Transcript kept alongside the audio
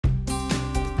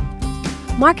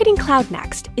Marketing Cloud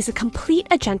Next is a complete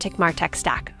agentic MarTech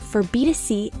stack for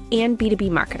B2C and B2B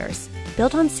marketers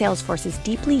built on Salesforce's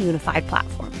deeply unified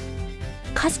platform.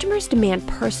 Customers demand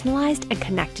personalized and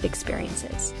connected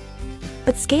experiences.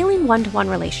 But scaling one-to-one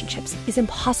relationships is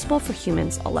impossible for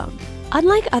humans alone.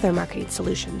 Unlike other marketing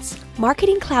solutions,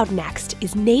 Marketing Cloud Next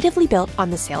is natively built on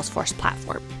the Salesforce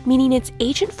platform, meaning it's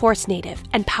Agentforce native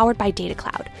and powered by Data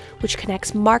Cloud, which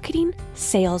connects marketing,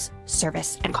 sales,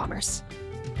 service, and commerce.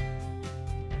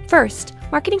 First,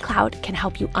 Marketing Cloud can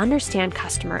help you understand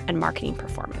customer and marketing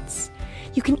performance.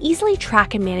 You can easily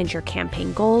track and manage your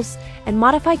campaign goals and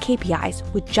modify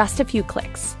KPIs with just a few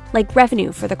clicks, like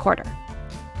revenue for the quarter.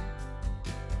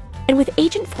 And with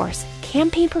Agentforce,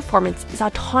 campaign performance is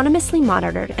autonomously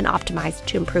monitored and optimized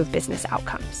to improve business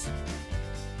outcomes.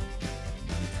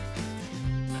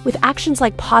 With actions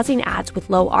like pausing ads with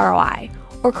low ROI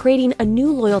or creating a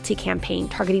new loyalty campaign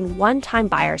targeting one-time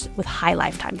buyers with high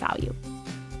lifetime value.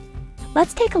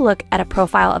 Let's take a look at a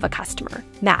profile of a customer,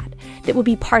 Matt, that will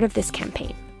be part of this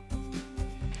campaign.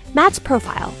 Matt's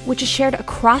profile, which is shared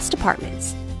across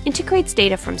departments, integrates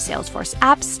data from Salesforce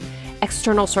apps,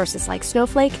 external sources like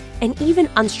Snowflake, and even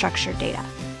unstructured data.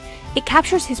 It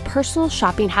captures his personal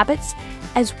shopping habits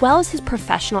as well as his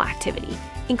professional activity,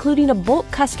 including a bulk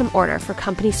custom order for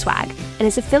company swag and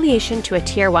his affiliation to a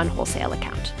Tier 1 wholesale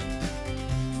account.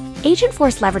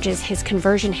 Agentforce leverages his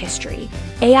conversion history,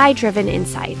 AI-driven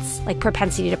insights like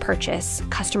propensity to purchase,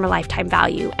 customer lifetime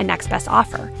value, and next best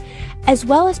offer, as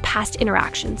well as past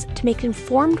interactions to make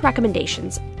informed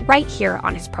recommendations right here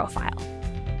on his profile.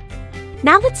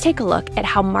 Now let's take a look at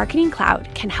how Marketing Cloud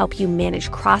can help you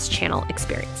manage cross-channel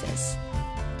experiences.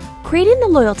 Creating the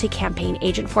loyalty campaign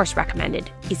Agentforce recommended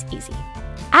is easy.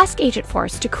 Ask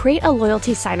Agentforce to create a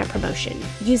loyalty sign-up promotion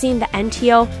using the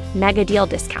NTO Mega Deal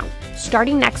discount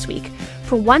starting next week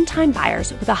for one-time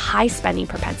buyers with a high spending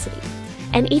propensity,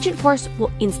 and Agentforce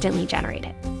will instantly generate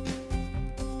it.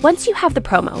 Once you have the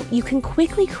promo, you can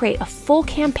quickly create a full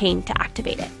campaign to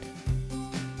activate it.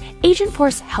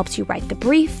 Agentforce helps you write the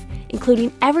brief,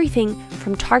 including everything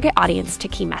from target audience to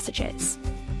key messages.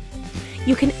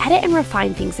 You can edit and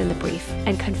refine things in the brief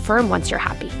and confirm once you're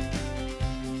happy.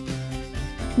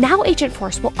 Now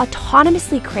Agentforce will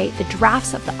autonomously create the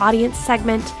drafts of the audience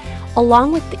segment,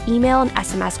 along with the email and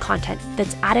SMS content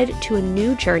that's added to a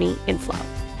new journey in Flow.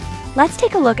 Let's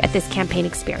take a look at this campaign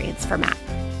experience for Matt.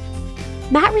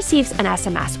 Matt receives an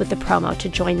SMS with the promo to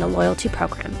join the loyalty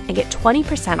program and get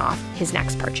 20% off his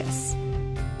next purchase.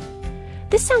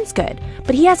 This sounds good,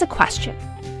 but he has a question.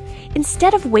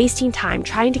 Instead of wasting time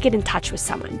trying to get in touch with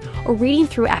someone or reading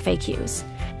through FAQs,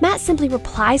 Matt simply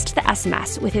replies to the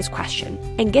SMS with his question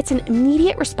and gets an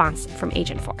immediate response from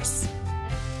Agentforce.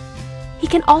 He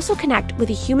can also connect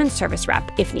with a human service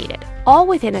rep if needed, all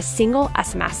within a single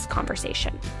SMS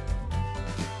conversation.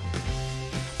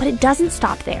 But it doesn't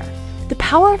stop there. The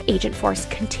power of Agentforce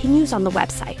continues on the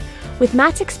website, with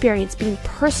Matt's experience being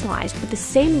personalized with the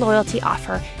same loyalty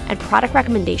offer and product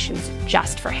recommendations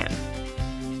just for him.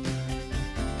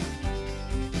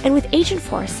 And with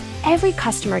Agentforce, every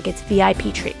customer gets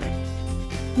VIP treatment.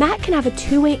 Matt can have a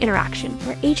two-way interaction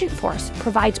where Agentforce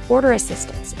provides order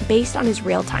assistance based on his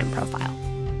real-time profile.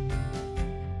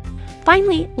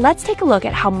 Finally, let's take a look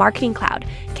at how Marketing Cloud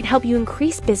can help you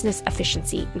increase business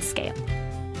efficiency and scale.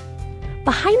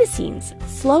 Behind the scenes,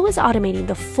 Flow is automating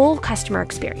the full customer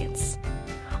experience.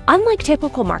 Unlike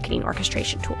typical marketing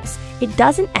orchestration tools, it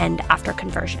doesn't end after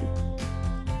conversion.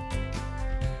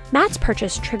 Matt's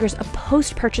purchase triggers a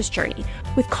post-purchase journey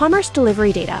with commerce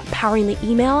delivery data powering the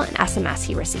email and SMS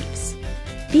he receives.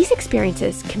 These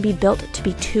experiences can be built to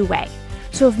be two-way,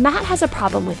 so if Matt has a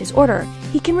problem with his order,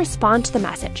 he can respond to the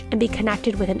message and be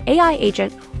connected with an AI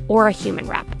agent or a human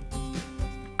rep.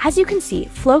 As you can see,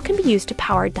 Flow can be used to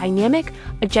power dynamic,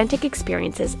 agentic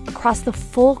experiences across the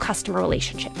full customer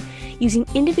relationship using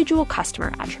individual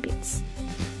customer attributes.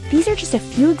 These are just a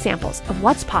few examples of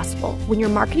what's possible when your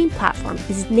marketing platform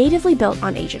is natively built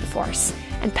on Agentforce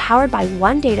and powered by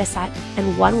one dataset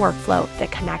and one workflow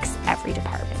that connects every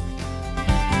department.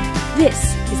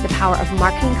 This is the power of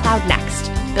Marketing Cloud Next,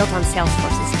 built on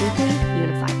Salesforce's deeply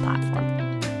unified platform.